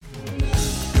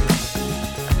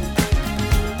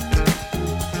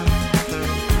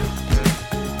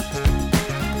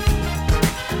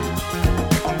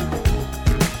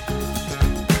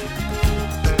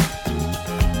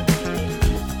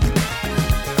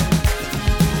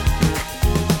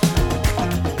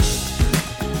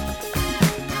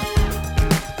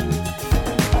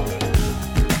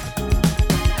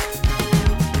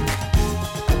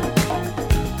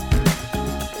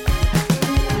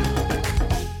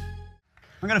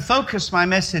I'm going to focus my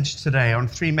message today on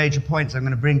three major points I'm going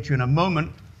to bring to you in a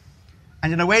moment.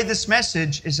 And in a way, this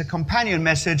message is a companion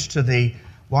message to the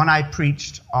one I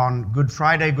preached on Good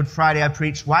Friday. Good Friday I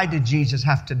preached, why did Jesus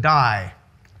have to die?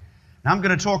 Now I'm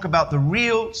going to talk about the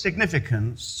real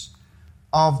significance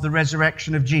of the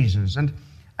resurrection of Jesus. And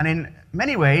in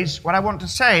many ways, what I want to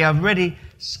say, I've already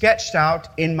sketched out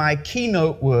in my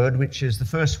keynote word, which is the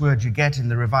first word you get in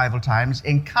the revival times,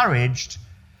 encouraged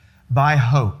by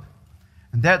hope.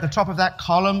 And there at the top of that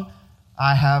column,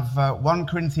 I have 1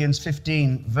 Corinthians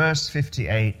 15, verse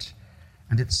 58.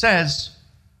 And it says,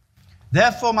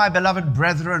 "Therefore, my beloved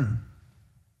brethren,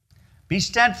 be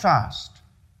steadfast,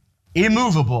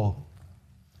 immovable,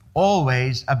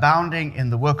 always abounding in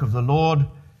the work of the Lord,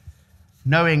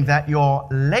 knowing that your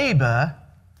labor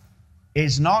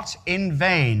is not in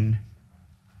vain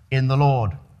in the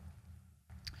Lord."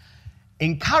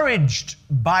 Encouraged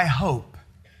by hope.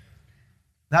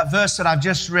 That verse that I've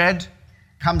just read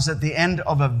comes at the end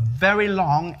of a very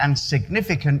long and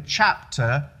significant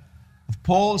chapter of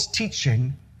Paul's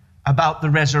teaching about the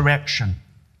resurrection.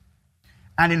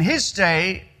 And in his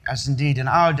day, as indeed in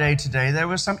our day today, there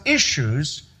were some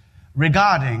issues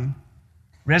regarding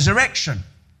resurrection.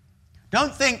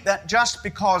 Don't think that just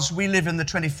because we live in the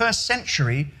 21st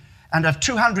century and have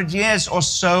 200 years or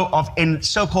so of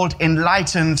so-called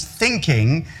enlightened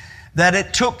thinking, that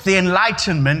it took the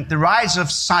Enlightenment, the rise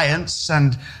of science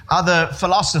and other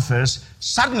philosophers,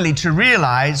 suddenly to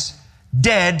realize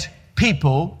dead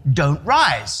people don't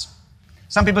rise.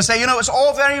 Some people say, it's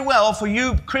all very well for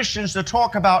you Christians to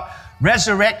talk about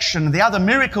resurrection, the other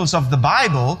miracles of the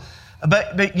Bible,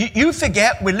 but you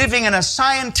forget we're living in a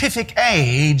scientific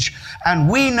age and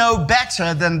we know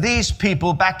better than these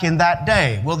people back in that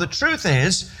day. Well, the truth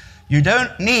is, you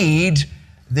don't need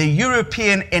the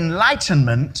European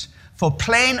Enlightenment for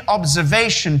plain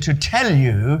observation to tell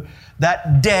you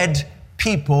that dead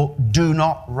people do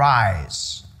not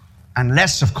rise.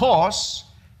 Unless, of course,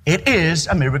 it is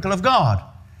a miracle of God.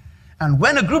 And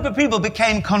when a group of people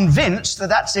became convinced that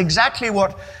that's exactly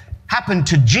what happened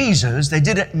to Jesus, they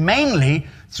did it mainly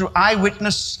through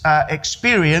eyewitness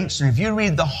experience. And if you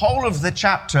read the whole of the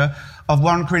chapter of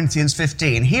 1 Corinthians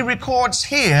 15, he records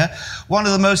here one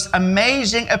of the most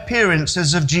amazing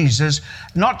appearances of Jesus,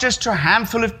 not just to a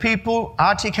handful of people.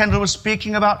 R.T. Kendall was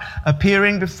speaking about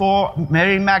appearing before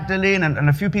Mary Magdalene and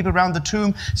a few people around the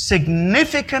tomb,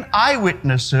 significant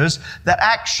eyewitnesses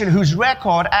whose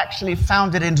record actually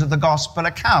found it into the gospel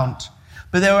account.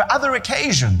 But there were other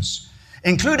occasions,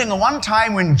 including one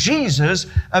time when Jesus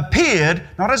appeared,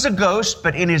 not as a ghost,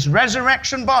 but in his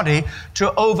resurrection body,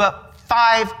 to over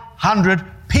 500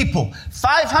 people.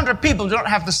 500 people don't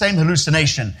have the same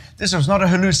hallucination. This was not a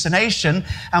hallucination.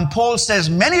 And Paul says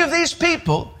many of these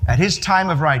people, at his time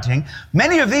of writing,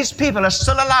 many of these people are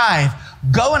still alive.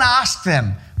 Go and ask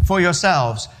them for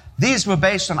yourselves. These were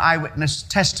based on eyewitness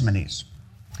testimonies.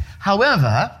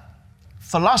 However,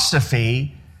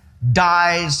 philosophy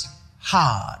dies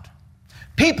hard.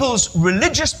 People's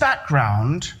religious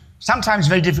background, sometimes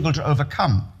very difficult to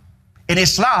overcome. In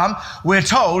Islam, we're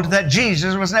told that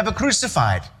Jesus was never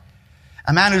crucified.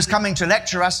 A man who's coming to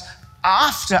lecture us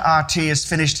after RT has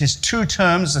finished his 2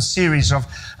 terms, a series of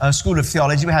School of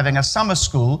Theology. We're having a summer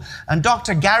school. And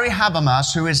Dr. Gary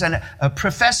Habermas, who is a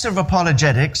professor of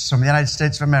apologetics from the United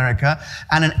States of America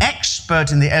and an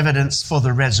expert in the evidence for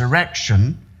the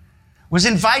resurrection, was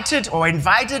invited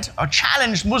or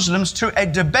challenged Muslims to a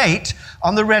debate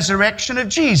on the resurrection of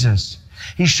Jesus.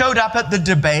 He showed up at the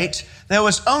debate. There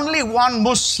was only one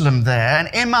Muslim there, an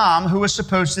imam, who was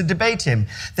supposed to debate him.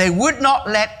 They would not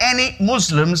let any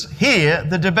Muslims hear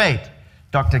the debate.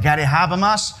 Dr. Gary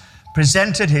Habermas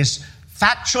presented his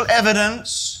factual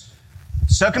evidence,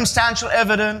 circumstantial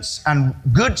evidence, and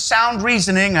good sound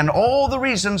reasoning, and all the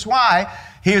reasons why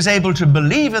he was able to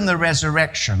believe in the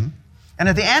resurrection. And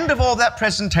at the end of all that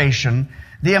presentation,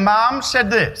 the imam said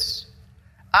this: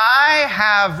 "I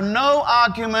have no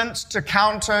arguments to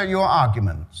counter your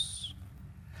arguments.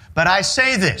 But I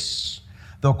say this,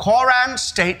 the Quran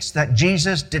states that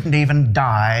Jesus didn't even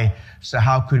die, so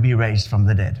how could he be raised from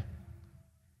the dead?"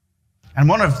 And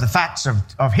one of the facts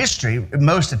of history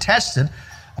most attested,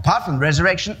 apart from the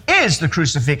resurrection, is the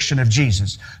crucifixion of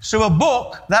Jesus. So a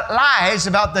book that lies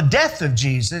about the death of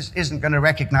Jesus isn't going to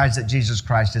recognize that Jesus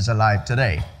Christ is alive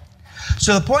today.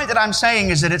 So the point that I'm saying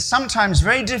is that it's sometimes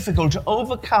very difficult to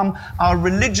overcome our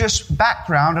religious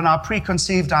background and our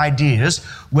preconceived ideas,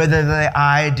 whether they're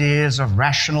ideas of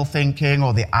rational thinking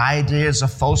or the ideas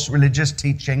of false religious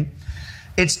teaching.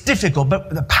 It's difficult,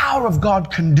 but the power of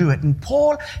God can do it. And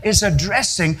Paul is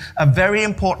addressing a very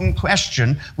important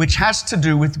question which has to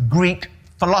do with Greek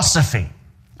philosophy.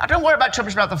 Now, don't worry too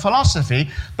much about the philosophy,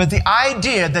 but the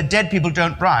idea that dead people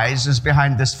don't rise is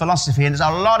behind this philosophy. And there's a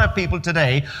lot of people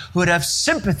today who would have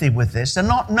sympathy with this and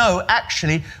not know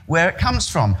actually where it comes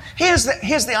from. Here's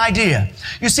the idea.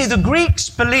 You see, the Greeks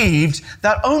believed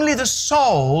that only the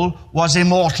soul was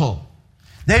immortal.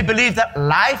 They believed that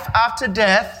life after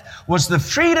death was the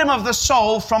freedom of the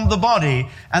soul from the body.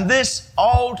 And this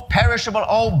old, perishable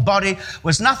old body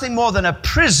was nothing more than a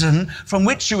prison from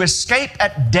which you escape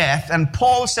at death. And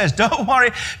Paul says, don't worry,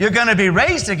 you're going to be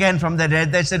raised again from the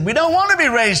dead. They said, we don't want to be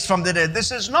raised from the dead.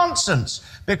 This is nonsense,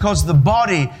 because the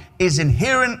body is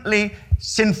inherently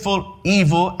sinful,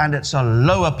 evil, and it's a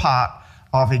lower part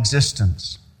of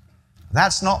existence.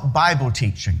 That's not Bible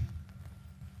teaching.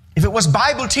 If it was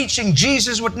Bible teaching,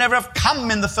 Jesus would never have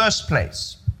come in the first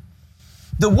place.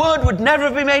 The Word would never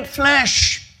be made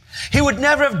flesh. He would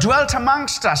never have dwelt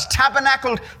amongst us,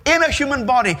 tabernacled in a human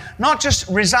body, not just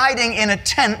residing in a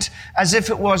tent as if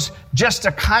it was just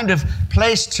a kind of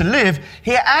place to live.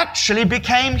 He actually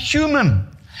became human.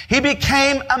 He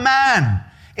became a man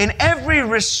in every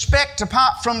respect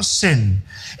apart from sin.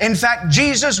 In fact,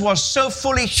 Jesus was so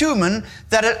fully human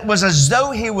that it was as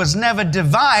though he was never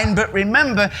divine. But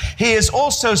remember, he is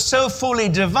also so fully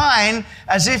divine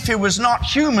as if he was not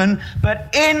human.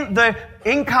 But in the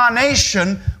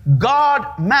incarnation,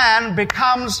 God, man,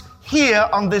 becomes here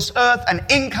on this earth an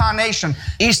incarnation.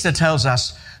 Easter tells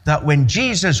us that when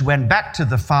Jesus went back to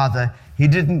the Father, he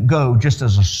didn't go just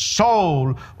as a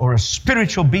soul or a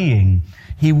spiritual being.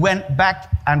 He went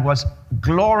back and was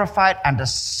glorified and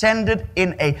ascended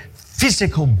in a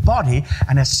physical body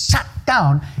and has sat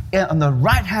down on the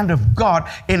right hand of God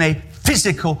in a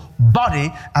physical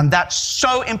body. And that's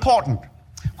so important.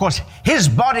 Of course, his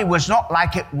body was not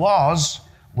like it was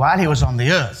while he was on the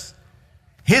earth.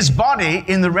 His body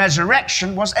in the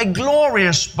resurrection was a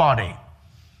glorious body.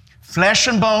 Flesh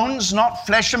and bones, not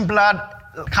flesh and blood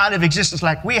kind of existence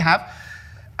like we have.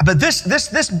 But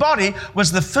this body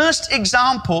was the first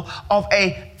example of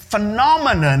a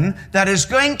phenomenon that is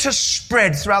going to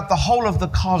spread throughout the whole of the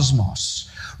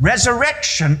cosmos.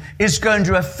 Resurrection is going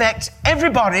to affect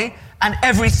everybody and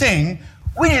everything.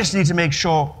 We just need to make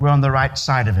sure we're on the right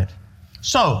side of it.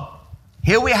 So,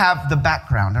 here we have the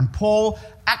background. And Paul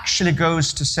actually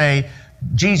goes to say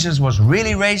Jesus was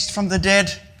really raised from the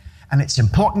dead. And it's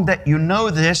important that you know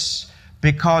this,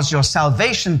 because your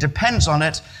salvation depends on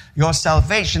it. Your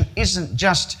salvation isn't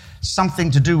just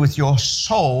something to do with your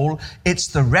soul. It's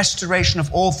the restoration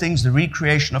of all things, the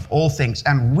recreation of all things.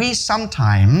 And we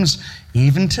sometimes,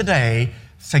 even today,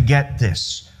 forget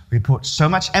this. We put so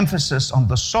much emphasis on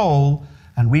the soul,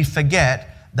 and we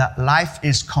forget that life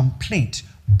is complete,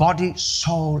 body,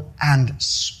 soul, and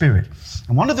spirit.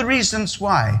 And one of the reasons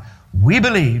why we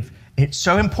believe it's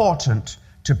so important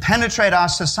to penetrate our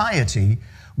society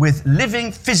with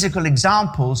living physical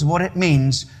examples of what it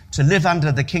means to live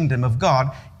under the kingdom of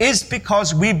God is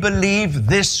because we believe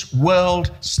this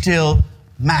world still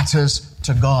matters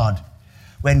to God.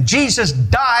 When Jesus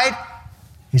died,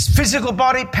 his physical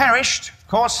body perished. Of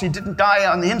course, he didn't die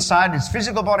on the inside. His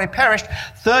physical body perished.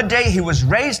 Third day, he was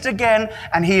raised again,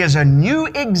 and he is a new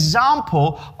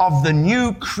example of the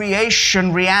new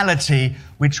creation reality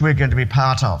which we're going to be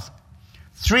part of.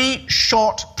 3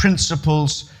 short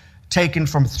principles taken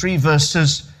from 3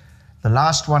 verses. The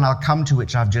last one I'll come to,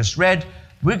 which I've just read.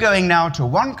 We're going now to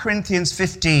 1 Corinthians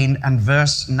 15 and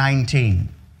verse 19.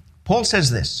 Paul says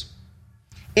this: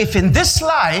 if in this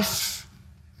life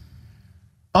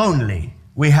only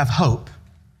we have hope,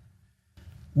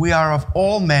 we are of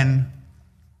all men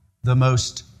the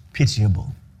most pitiable.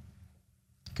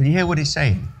 Can you hear what he's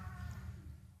saying?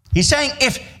 He's saying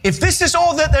if this is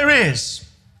all that there is,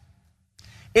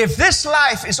 if this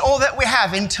life is all that we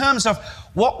have in terms of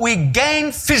what we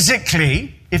gain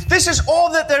physically, if this is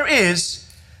all that there is,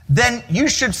 then you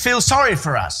should feel sorry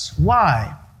for us.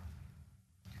 Why?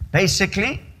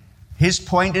 Basically, his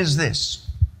point is this: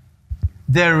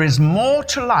 there is more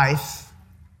to life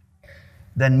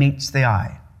than meets the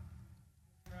eye.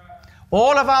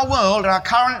 All of our world, our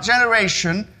current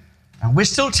generation, and we're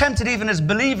still tempted even as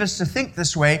believers to think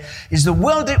this way, is the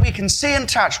world that we can see and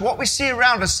touch. What we see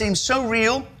around us seems so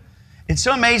real. It's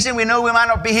so amazing. We know we might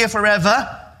not be here forever,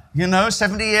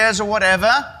 70 years or whatever.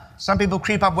 Some people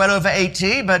creep up well over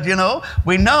 80, but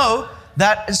we know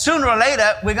that sooner or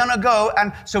later we're going to go.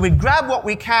 And so we grab what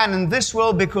we can in this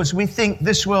world because we think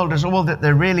this world is all that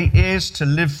there really is to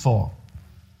live for.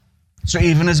 So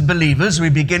even as believers, we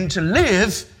begin to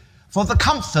live for the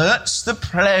comforts, the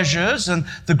pleasures, and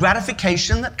the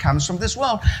gratification that comes from this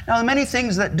world. Now, there are many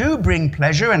things that do bring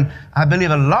pleasure, and I believe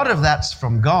a lot of that's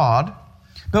from God.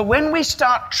 But when we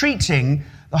start treating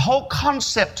the whole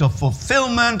concept of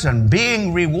fulfillment and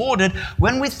being rewarded,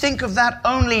 when we think of that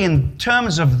only in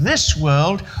terms of this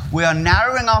world, we are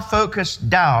narrowing our focus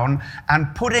down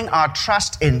and putting our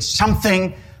trust in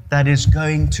something that is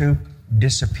going to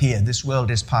disappear. This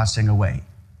world is passing away.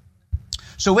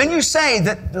 So when you say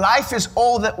that life is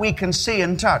all that we can see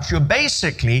and touch, you're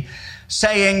basically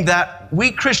saying that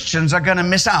we Christians are going to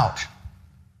miss out.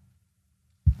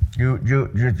 You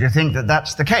think that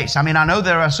that's the case? I mean, I know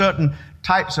there are certain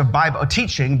types of Bible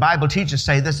teaching. Bible teachers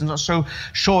say this, and I'm not so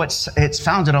sure it's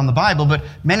founded on the Bible, but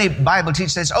many Bible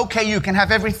teachers say, okay, you can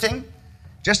have everything.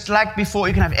 Just like before,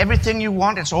 you can have everything you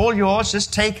want. It's all yours.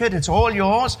 Just take it. It's all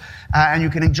yours. And you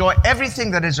can enjoy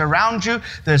everything that is around you.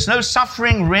 There's no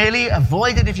suffering, really.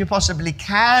 Avoid it if you possibly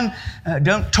can.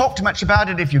 Don't talk too much about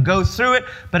it if you go through it.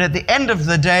 But at the end of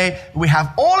the day, we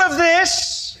have all of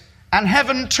this and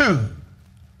heaven too.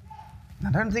 I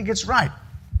don't think it's right.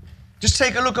 Just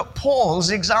take a look at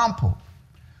Paul's example.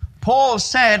 Paul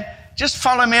said, just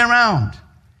follow me around.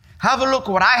 Have a look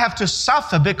what I have to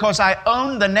suffer because I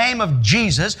own the name of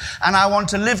Jesus and I want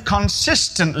to live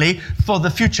consistently for the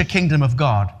future kingdom of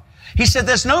God. He said,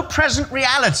 there's no present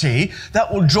reality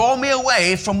that will draw me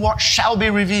away from what shall be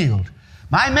revealed.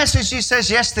 My message, he says,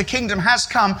 yes, the kingdom has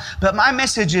come, but my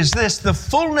message is this: the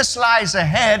fullness lies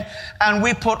ahead, and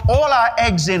we put all our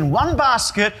eggs in one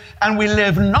basket, and we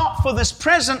live not for this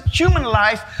present human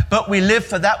life, but we live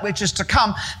for that which is to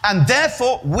come. And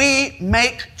therefore, we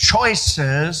make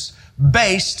choices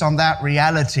based on that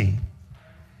reality.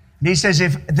 And he says,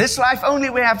 if this life only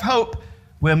we have hope,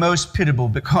 we're most pitiable,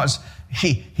 because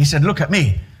he said, look at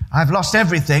me. I've lost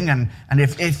everything, and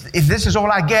if this is all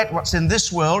I get, what's in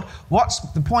this world, what's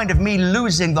the point of me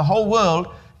losing the whole world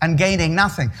and gaining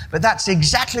nothing? But that's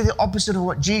exactly the opposite of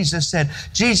what Jesus said.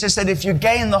 Jesus said, if you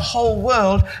gain the whole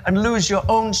world and lose your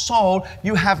own soul,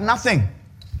 you have nothing.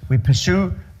 We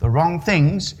pursue the wrong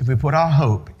things if we put our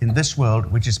hope in this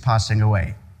world which is passing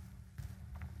away.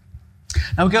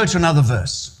 Now we go to another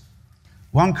verse.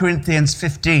 1 Corinthians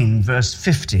 15, verse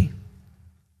 50.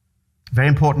 Very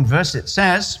important verse. It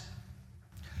says,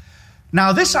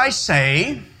 now this I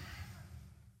say,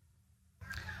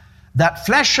 that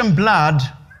flesh and blood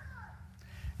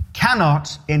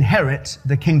cannot inherit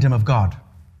the kingdom of God.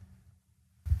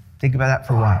 Think about that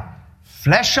for a while.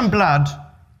 Flesh and blood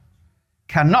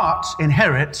cannot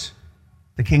inherit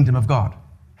the kingdom of God.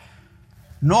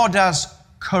 Nor does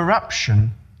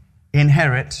corruption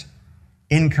inherit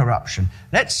incorruption.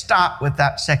 Let's start with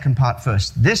that second part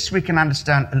first. This we can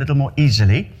understand a little more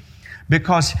easily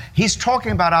because he's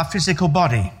talking about our physical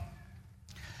body.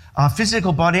 Our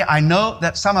physical body, I know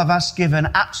that some of us give an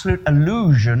absolute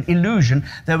illusion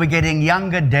that we're getting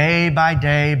younger day by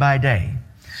day by day.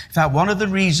 In fact, one of the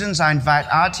reasons I invite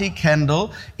R.T.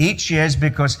 Kendall each year is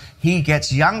because he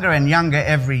gets younger and younger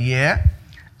every year.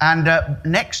 And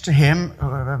next to him,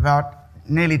 about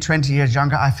nearly 20 years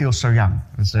younger, I feel so young.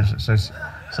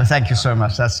 So thank you so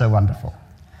much. That's so wonderful.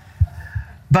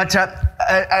 But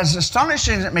as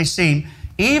astonishing as it may seem,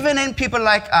 even in people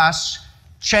like us,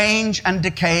 change and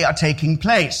decay are taking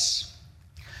place.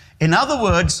 In other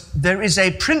words, there is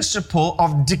a principle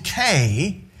of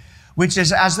decay, which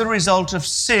is as the result of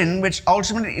sin, which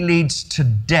ultimately leads to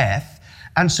death.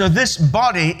 And so this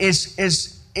body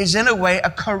is in a way a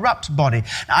corrupt body.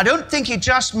 Now, I don't think he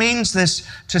just means this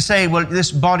to say, well,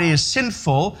 this body is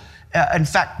sinful. In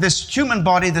fact, this human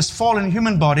body, this fallen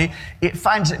human body, it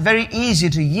finds it very easy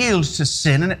to yield to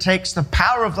sin, and it takes the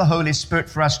power of the Holy Spirit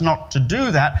for us not to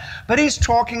do that. But he's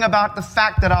talking about the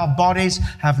fact that our bodies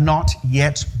have not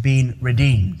yet been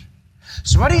redeemed.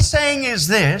 So what he's saying is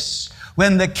this: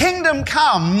 when the kingdom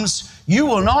comes, you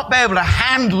will not be able to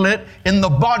handle it in the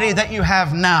body that you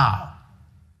have now.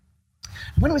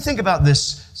 When we think about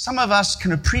this, some of us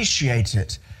can appreciate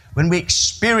it when we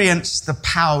experience the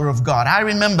power of God. I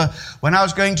remember when I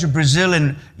was going to Brazil,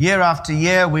 and year after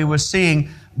year, we were seeing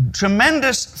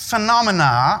tremendous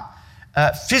phenomena,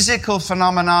 physical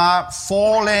phenomena,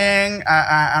 falling,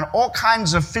 and all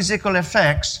kinds of physical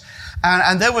effects.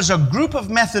 And there was a group of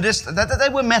Methodists, that they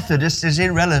were Methodists is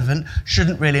irrelevant,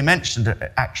 shouldn't really mention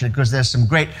it actually, because there's some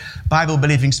great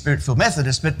Bible-believing, Spirit-filled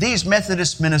Methodists, but these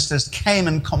Methodist ministers came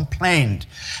and complained.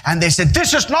 And they said,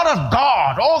 this is not of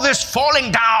God, all this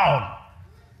falling down.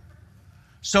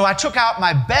 So I took out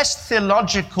my best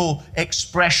theological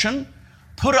expression,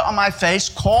 put it on my face,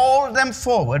 called them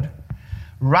forward,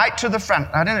 right to the front.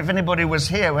 I don't know if anybody was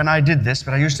here when I did this,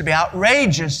 but I used to be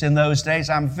outrageous in those days.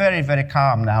 I'm very, very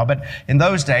calm now, but in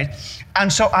those days.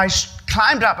 And so I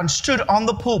climbed up and stood on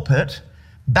the pulpit,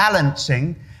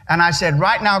 balancing, and I said,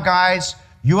 right now, guys,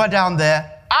 you are down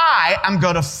there. I am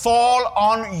going to fall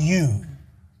on you.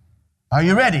 Are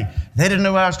you ready? They didn't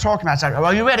know what I was talking about. I said,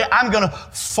 are you ready? I'm going to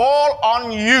fall on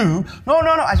you. No.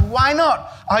 I said, why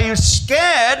not? Are you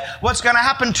scared what's going to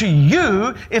happen to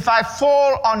you if I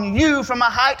fall on you from a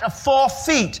height of 4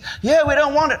 feet? Yeah, we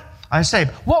don't want it. I say,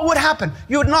 what would happen?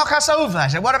 You would knock us over. I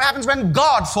said, what happens when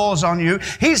God falls on you?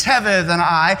 He's heavier than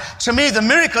I. To me, the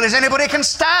miracle is anybody can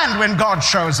stand when God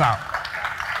shows up.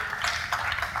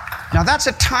 Now, that's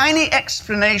a tiny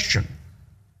explanation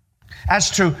as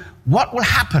to what will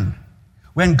happen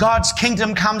when God's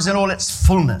kingdom comes in all its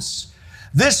fullness.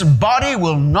 This body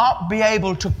will not be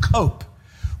able to cope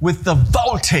with the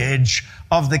voltage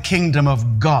of the kingdom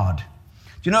of God.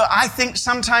 You know, I think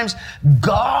sometimes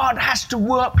God has to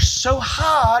work so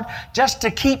hard just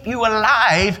to keep you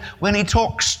alive when He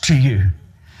talks to you,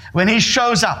 when He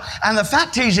shows up. And the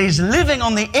fact is, He's living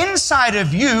on the inside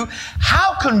of you.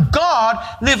 How can God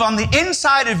live on the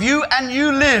inside of you and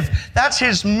you live? That's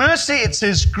His mercy, it's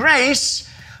His grace.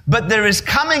 But there is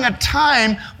coming a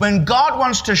time when God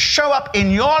wants to show up in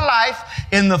your life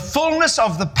in the fullness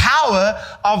of the power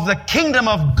of the kingdom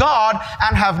of God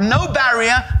and have no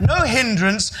barrier, no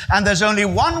hindrance. And there's only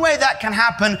one way that can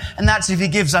happen, and that's if He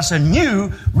gives us a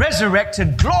new,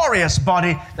 resurrected, glorious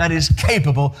body that is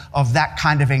capable of that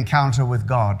kind of encounter with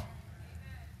God.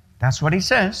 That's what He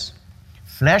says.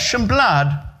 Flesh and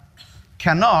blood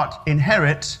cannot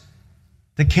inherit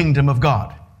the kingdom of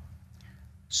God.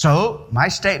 So, my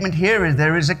statement here is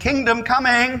there is a kingdom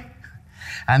coming,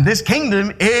 and this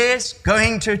kingdom is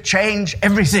going to change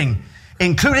everything,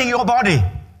 including your body,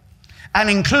 and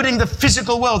including the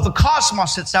physical world. The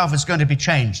cosmos itself is going to be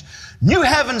changed. New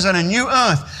heavens and a new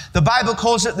earth. The Bible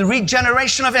calls it the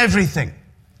regeneration of everything.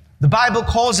 The Bible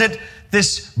calls it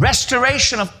this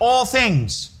restoration of all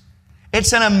things.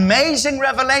 It's an amazing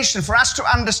revelation for us to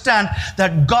understand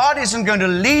that God isn't going to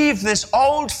leave this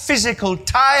old, physical,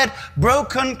 tired,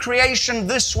 broken creation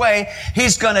this way.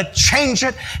 He's going to change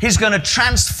it. He's going to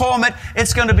transform it.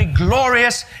 It's going to be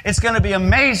glorious. It's going to be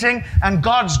amazing. And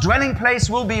God's dwelling place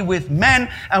will be with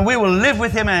men, and we will live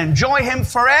with Him and enjoy Him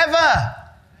forever.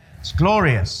 It's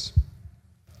glorious.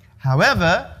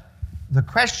 However, the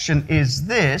question is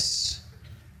this: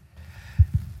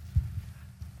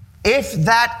 if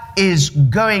that is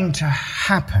going to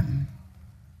happen,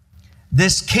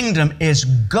 this kingdom is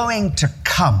going to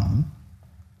come,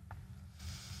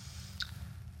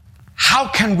 how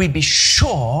can we be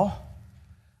sure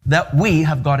that we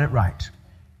have got it right?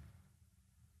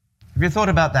 Have you thought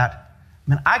about that?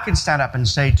 I mean, I can stand up and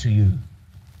say to you,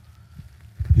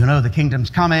 you know, the kingdom's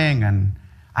coming, and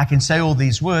I can say all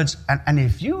these words, and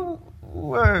if you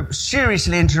were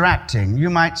seriously interacting, you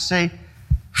might say,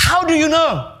 how do you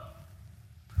know?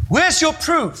 Where's your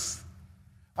proof?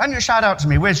 Why don't you shout out to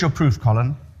me, where's your proof,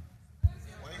 Colin?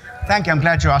 Thank you, I'm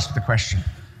glad you asked the question.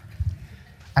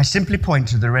 I simply point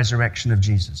to the resurrection of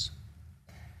Jesus.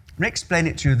 Let me explain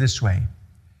it to you this way.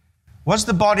 Was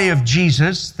the body of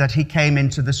Jesus that He came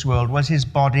into this world, was His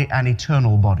body an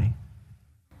eternal body?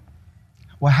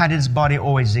 Or had His body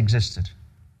always existed?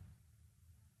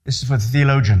 This is for the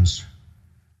theologians.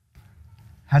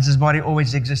 Has His body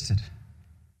always existed?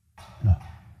 No.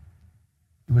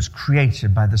 It was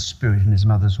created by the Spirit in His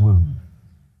mother's womb.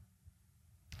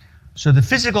 So the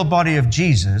physical body of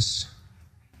Jesus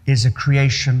is a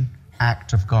creation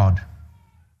act of God.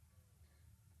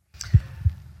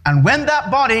 And when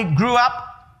that body grew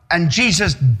up and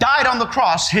Jesus died on the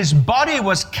cross, His body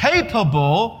was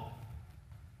capable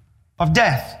of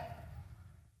death.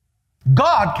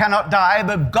 God cannot die,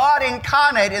 but God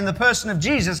incarnate in the person of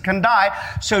Jesus can die.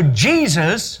 So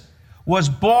Jesus was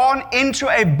born into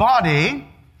a body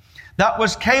that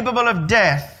was capable of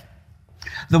death.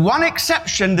 The one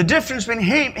exception, the difference between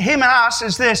him and us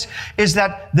is this, is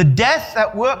that the death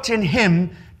that worked in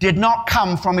Him did not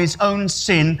come from His own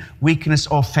sin, weakness,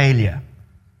 or failure.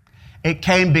 It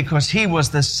came because He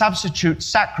was the substitute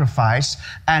sacrifice,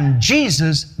 and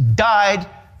Jesus died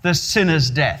the sinner's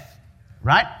death.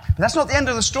 Right? But that's not the end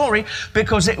of the story,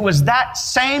 because it was that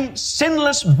same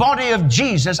sinless body of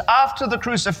Jesus after the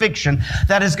crucifixion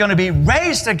that is going to be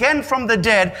raised again from the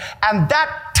dead, and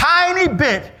that tiny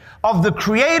bit of the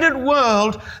created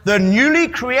world, the newly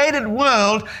created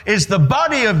world, is the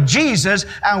body of Jesus,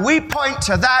 and we point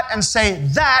to that and say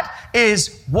that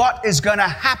is what is going to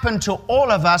happen to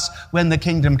all of us when the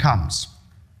kingdom comes.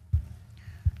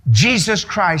 Jesus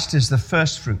Christ is the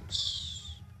first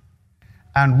fruits,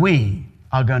 and we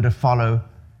are going to follow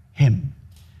Him.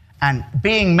 And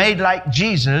being made like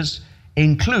Jesus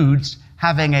includes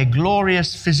having a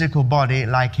glorious physical body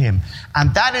like Him.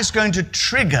 And that is going to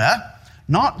trigger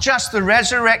not just the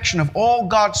resurrection of all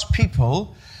God's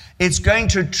people, it's going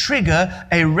to trigger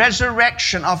a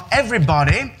resurrection of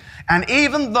everybody, And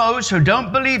even those who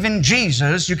don't believe in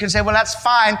Jesus, you can say, well, that's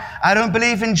fine. I don't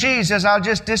believe in Jesus. I'll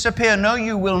just disappear. No,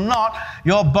 you will not.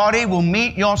 Your body will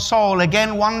meet your soul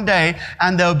again one day,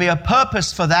 and there'll be a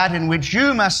purpose for that in which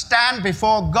you must stand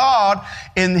before God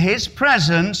in His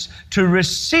presence to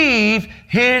receive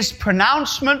His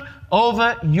pronouncement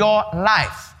over your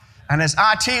life. And as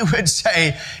R.T. would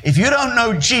say, if you don't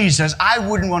know Jesus, I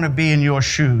wouldn't want to be in your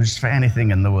shoes for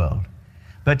anything in the world.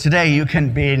 But today you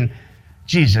can be in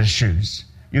Jesus' shoes.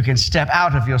 You can step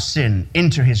out of your sin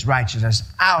into His righteousness,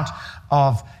 out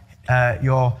of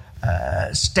your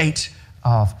state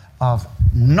of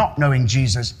not knowing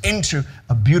Jesus, into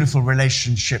a beautiful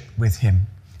relationship with Him.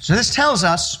 So this tells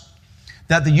us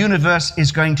that the universe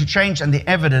is going to change, and the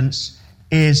evidence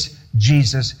is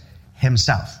Jesus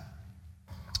Himself.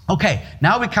 Okay,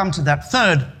 now we come to that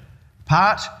third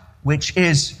part, which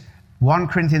is 1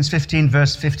 Corinthians 15,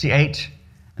 verse 58.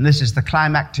 And this is the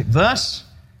climactic verse.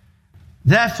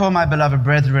 Therefore, my beloved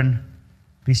brethren,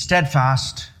 be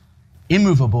steadfast,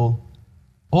 immovable,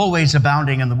 always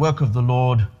abounding in the work of the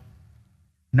Lord,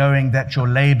 knowing that your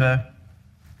labor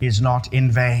is not in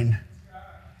vain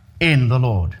in the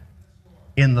Lord.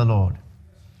 In the Lord.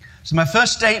 So my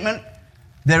first statement,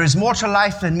 there is more to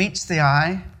life than meets the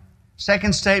eye.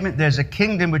 Second statement, there's a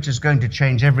kingdom which is going to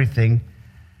change everything.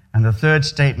 And the third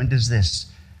statement is this: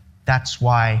 that's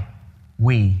why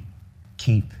we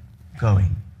keep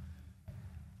going.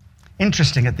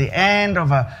 Interesting, at the end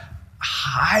of a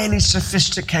highly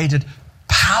sophisticated,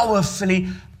 powerfully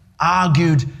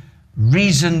argued,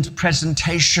 reasoned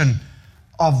presentation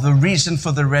of the reason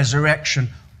for the resurrection,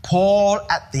 Paul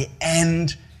at the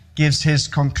end gives his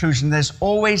conclusion. There's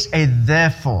always a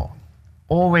therefore.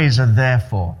 Always a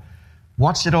therefore.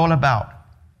 What's it all about?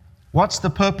 What's the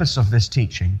purpose of this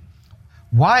teaching?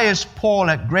 Why is Paul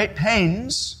at great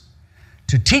pains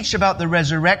to teach about the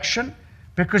resurrection?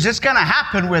 Because it's going to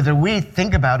happen whether we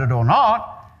think about it or not.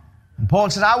 And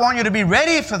Paul says, I want you to be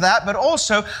ready for that, but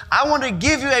also I want to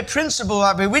give you a principle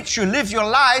by which you live your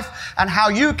life and how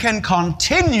you can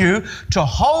continue to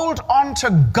hold on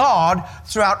to God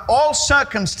throughout all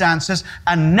circumstances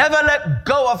and never let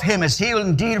go of Him, as He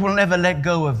indeed will never let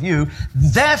go of you.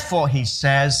 Therefore, he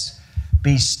says,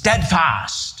 be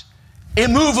steadfast,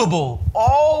 immovable,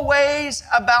 always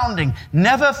abounding,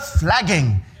 never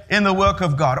flagging in the work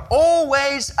of God,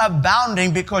 always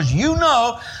abounding, because you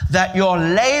know that your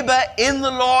labor in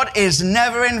the Lord is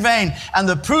never in vain. And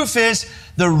the proof is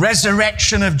the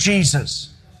resurrection of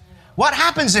Jesus. What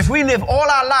happens if we live all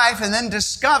our life and then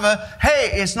discover,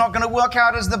 hey, it's not going to work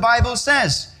out as the Bible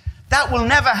says? That will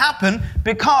never happen,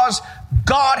 because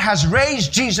God has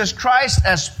raised Jesus Christ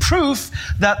as proof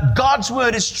that God's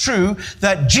word is true,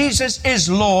 that Jesus is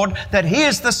Lord, that He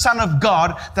is the Son of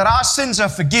God, that our sins are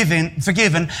forgiven,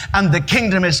 and the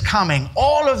kingdom is coming.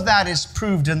 All of that is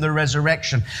proved in the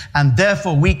resurrection, and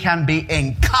therefore we can be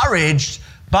encouraged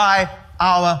by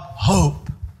our hope.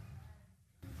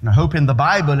 Now, hope in the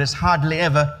Bible is hardly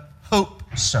ever hope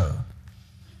so.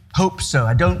 Hope so.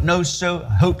 I don't know so.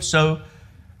 I hope so.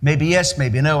 Maybe yes,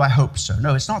 maybe no, I hope so.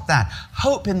 No, it's not that.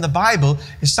 Hope in the Bible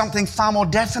is something far more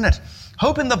definite.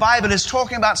 Hope in the Bible is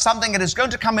talking about something that is going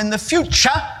to come in the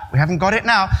future. We haven't got it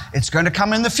now. It's going to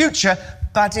come in the future,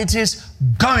 but it is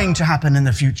going to happen in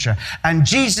the future. And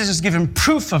Jesus has given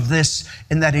proof of this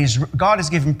in that God has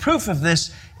given proof of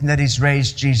this in that He's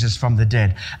raised Jesus from the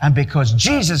dead. And because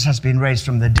Jesus has been raised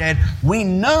from the dead, we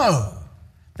know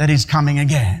that He's coming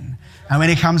again. And when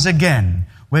He comes again,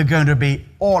 we're going to be,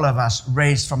 all of us,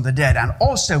 raised from the dead. And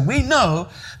also we know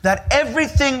that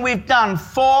everything we've done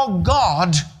for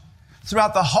God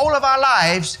throughout the whole of our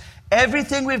lives,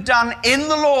 everything we've done in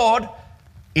the Lord,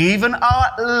 even our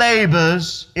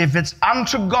labors, if it's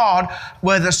unto God,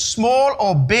 whether small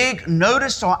or big,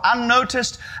 noticed or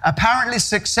unnoticed, apparently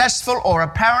successful or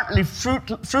apparently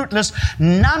fruitless,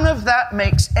 none of that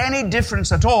makes any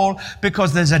difference at all,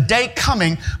 because there's a day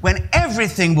coming when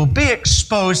everything will be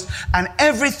exposed and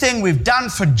everything we've done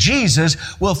for Jesus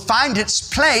will find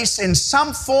its place in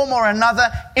some form or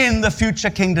another in the future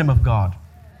kingdom of God.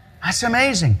 That's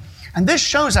amazing. And this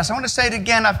shows us, I want to say it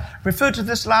again, I've referred to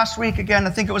this last week again. I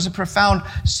think it was a profound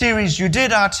series you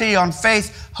did, RT, on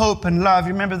faith, hope, and love.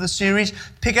 You remember the series?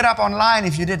 Pick it up online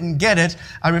if you didn't get it.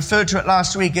 I referred to it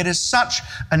last week. It is such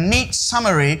a neat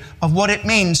summary of what it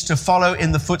means to follow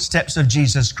in the footsteps of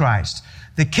Jesus Christ.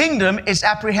 The kingdom is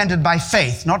apprehended by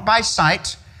faith, not by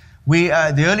sight.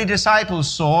 The early disciples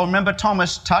saw, remember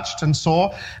Thomas touched and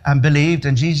saw and believed,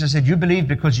 and Jesus said, you believe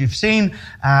because you've seen.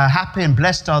 Happy and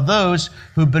blessed are those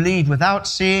who believe without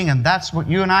seeing, and that's what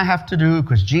you and I have to do,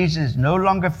 because Jesus is no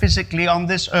longer physically on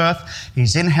this earth.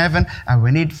 He's in heaven, and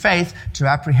we need faith to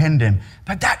apprehend Him.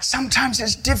 But that sometimes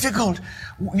is difficult.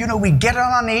 You know, we get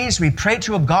on our knees, we pray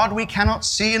to a God we cannot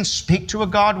see and speak to a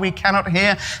God we cannot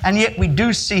hear, and yet we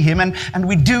do see him and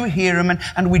we do hear him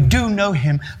and we do know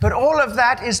him. But all of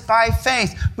that is by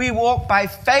faith. We walk by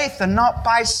faith and not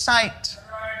by sight.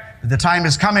 The time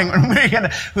is coming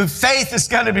when faith is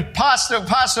going to be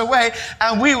passed away,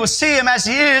 and we will see him as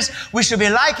he is. We should be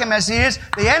like him as he is,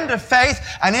 the end of faith.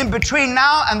 And in between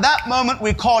now and that moment,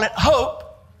 we call it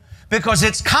hope, because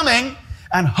it's coming.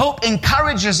 And hope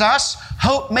encourages us.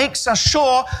 Hope makes us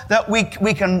sure that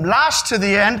we can last to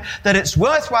the end, that it's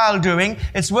worthwhile doing.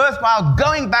 It's worthwhile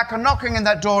going back and knocking in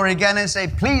that door again and say,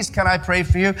 please, can I pray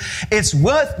for you? It's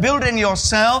worth building your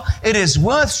cell. It is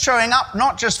worth showing up,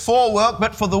 not just for work,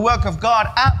 but for the work of God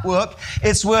at work.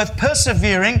 It's worth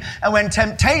persevering. And when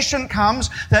temptation comes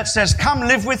that says, come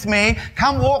live with me,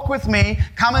 come walk with me,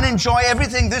 come and enjoy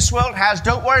everything this world has,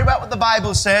 don't worry about what the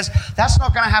Bible says, that's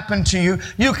not going to happen to you.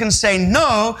 You can say no,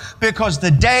 because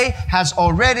the day has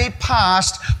already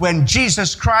passed when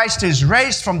Jesus Christ is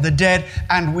raised from the dead,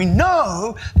 and we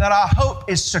know that our hope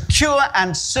is secure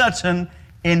and certain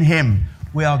in him.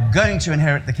 We are going to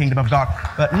inherit the kingdom of God,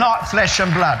 but not flesh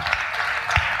and blood.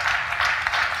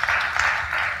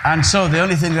 And so the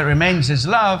only thing that remains is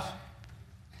love.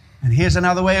 And here's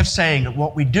another way of saying that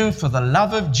what we do for the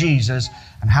love of Jesus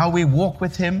and how we walk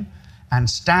with him and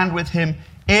stand with him,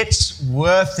 it's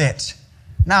worth it.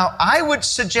 Now, I would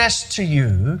suggest to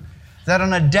you that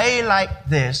on a day like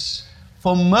this,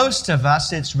 for most of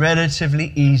us, it's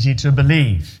relatively easy to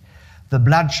believe. The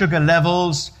blood sugar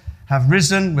levels have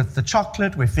risen with the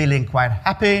chocolate. We're feeling quite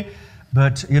happy.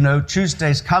 But, you know,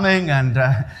 Tuesday's coming and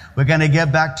we're going to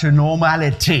get back to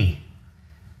normality.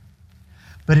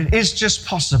 But it is just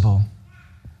possible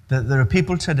that there are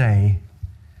people today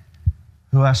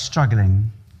who are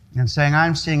struggling and saying,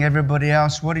 I'm seeing everybody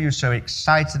else. What are you so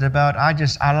excited about?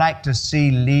 I like to see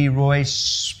Leroy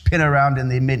spin around in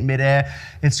the midair.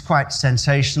 It's quite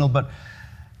sensational, but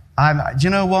do you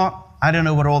know what? I don't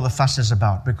know what all the fuss is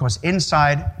about, because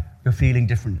inside you're feeling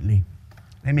differently.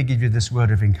 Let me give you this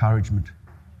word of encouragement.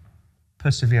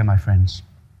 Persevere, my friends.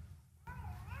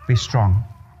 Be strong.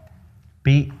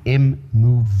 Be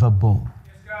immovable.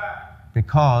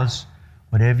 Because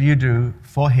whatever you do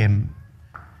for him,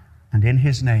 and in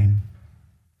his name,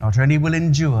 not only will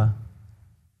endure,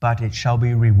 but it shall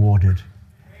be rewarded.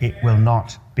 It will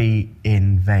not be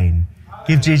in vain.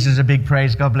 Give Jesus a big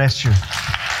praise. God bless you.